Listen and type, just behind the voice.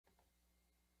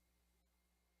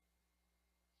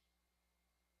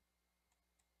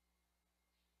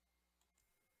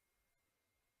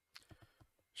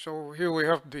So here we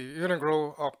have the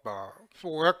integral of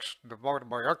 4x divided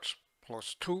by x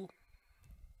plus 2.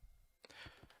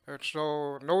 And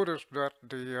so notice that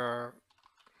the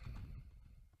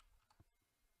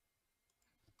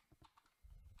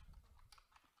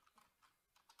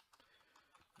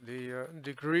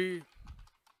degree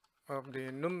of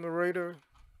the numerator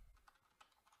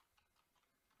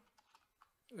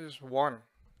is 1.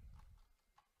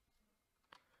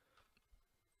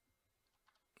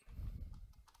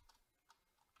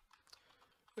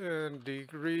 And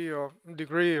degree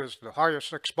is the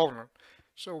highest exponent.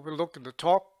 So we look at the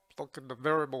top, look at the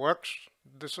variable x.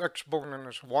 This exponent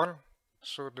is 1.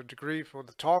 So the degree for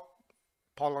the top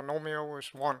polynomial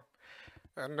is 1.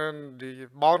 And then the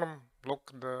bottom,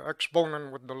 look at the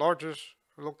exponent with the largest.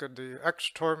 Look at the x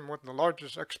term with the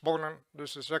largest exponent.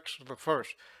 This is x to the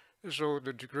first. So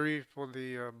the degree for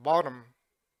the bottom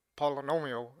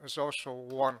polynomial is also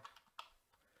 1.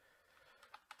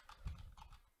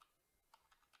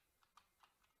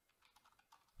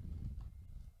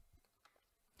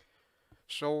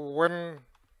 So when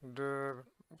to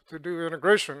do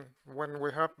integration, when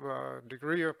we have a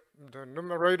degree of the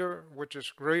numerator which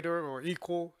is greater or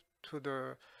equal to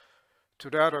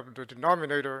that of the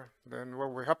denominator, then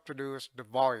what we have to do is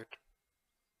divide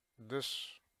this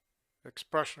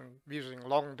expression using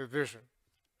long division.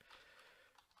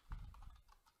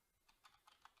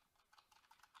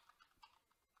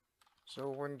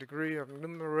 So when degree of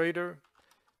numerator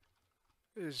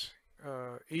is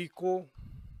equal,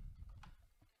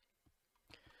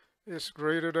 is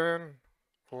greater than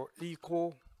or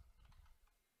equal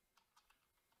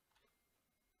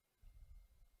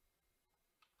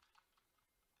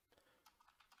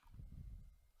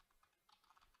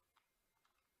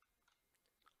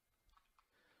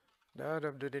that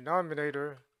of the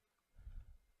denominator,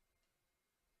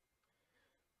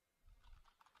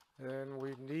 then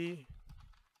we need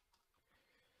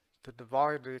to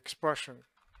divide the expression.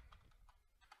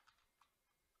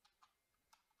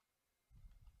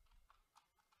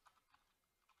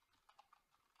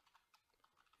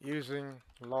 Using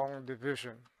long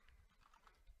division.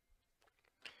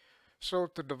 So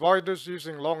to divide this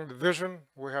using long division,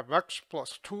 we have x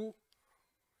plus 2,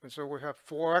 and so we have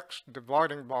 4x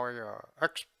dividing by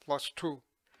x plus 2.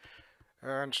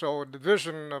 And so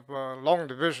division of long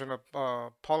division of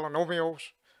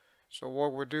polynomials, so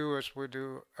what we do is we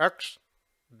do x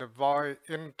divide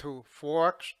into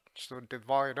 4x, so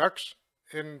divide x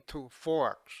into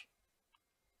 4x.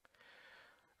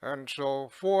 And so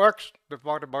 4x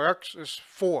divided by x is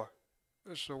 4.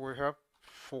 So we have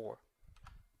 4.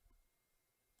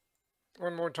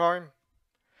 One more time.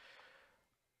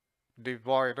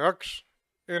 Divide x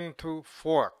into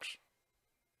 4x.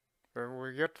 And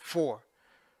we get 4.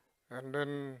 And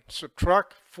then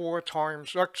subtract 4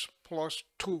 times x plus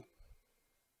 2.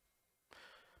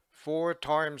 4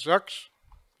 times x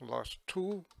plus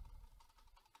 2.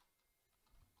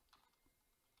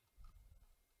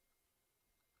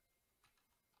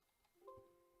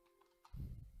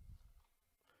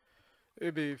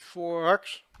 It'd be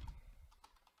 4x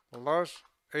plus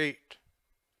 8.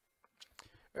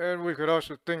 And we could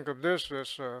also think of this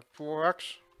as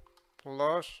 4x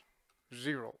plus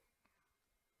 0.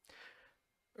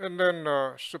 And then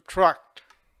subtract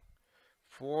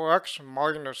 4x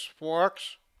minus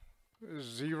 4x is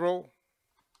 0.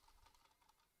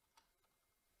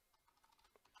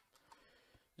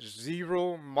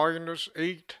 0 minus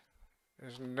 8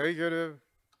 is negative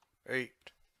 8.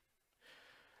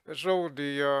 And so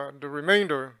the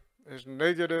remainder is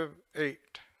negative 8.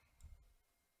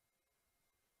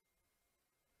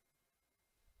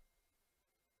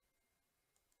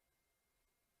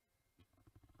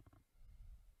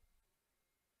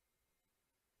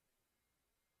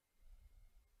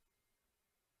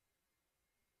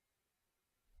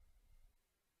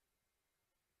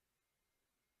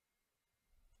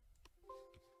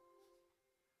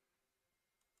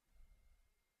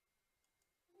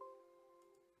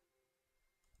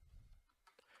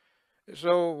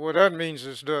 So what that means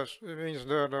is this. It means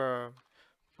that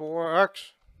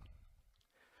 4x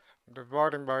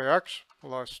dividing by x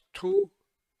plus 2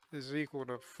 is equal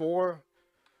to 4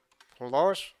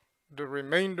 plus the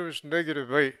remainder is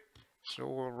negative 8. So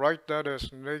we'll write that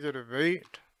as negative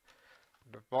 8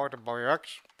 divided by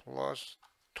x plus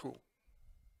 2.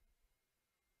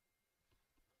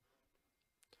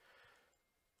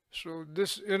 So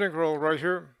this integral right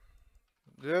here,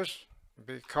 this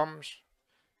becomes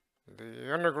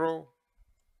the integral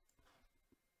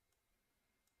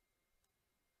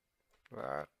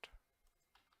that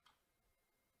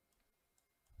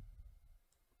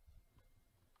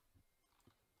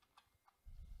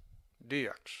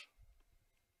dx.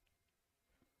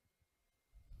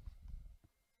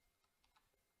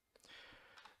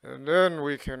 And then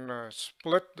we can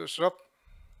split this up.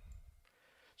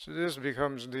 So this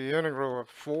becomes the integral of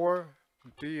 4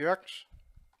 dx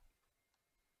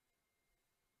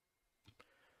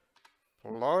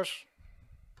plus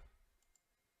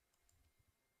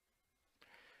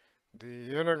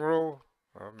the integral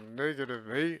of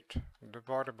negative 8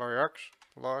 divided by x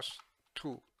plus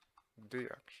 2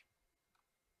 dx.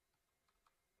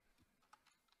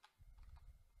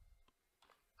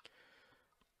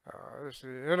 This is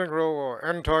the integral or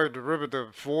antiderivative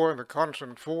of 4, the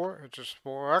constant 4, which is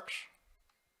 4x,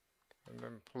 and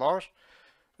then plus.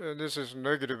 This is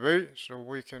negative 8, so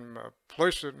we can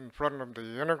place it in front of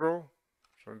the integral.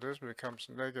 So this becomes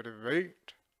negative 8.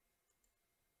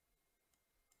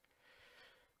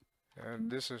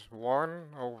 And this is 1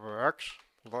 over x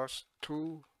plus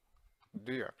 2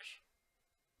 dx.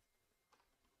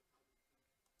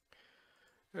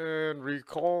 And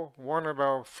recall one of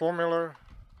our formula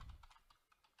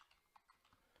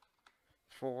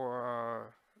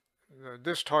for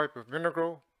this type of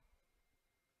integral.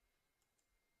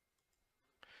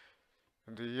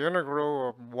 The integral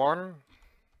of 1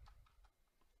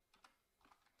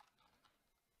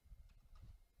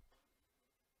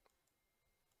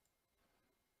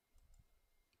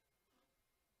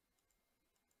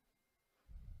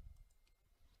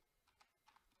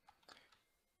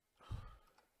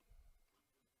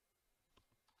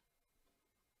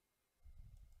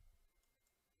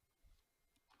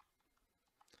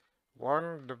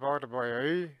 1 divided by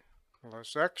a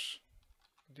plus x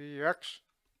dx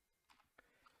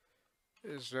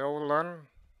is ln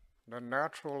the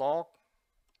natural log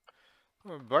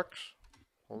of x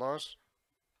plus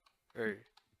a.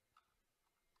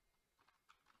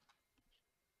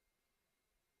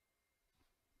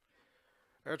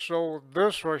 And so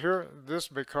this right here, this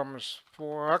becomes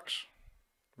 4x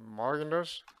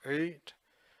minus 8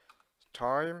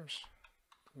 times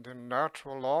the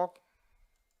natural log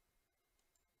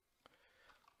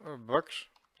of x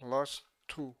plus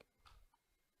 2,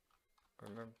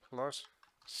 and then plus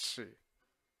c.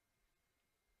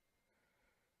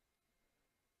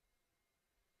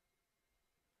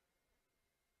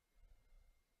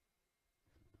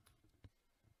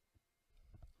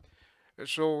 And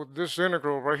so this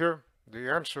integral right here, the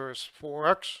answer is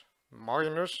 4x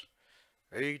minus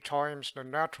a times the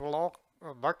natural log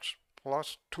of x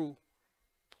plus 2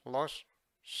 plus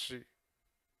c.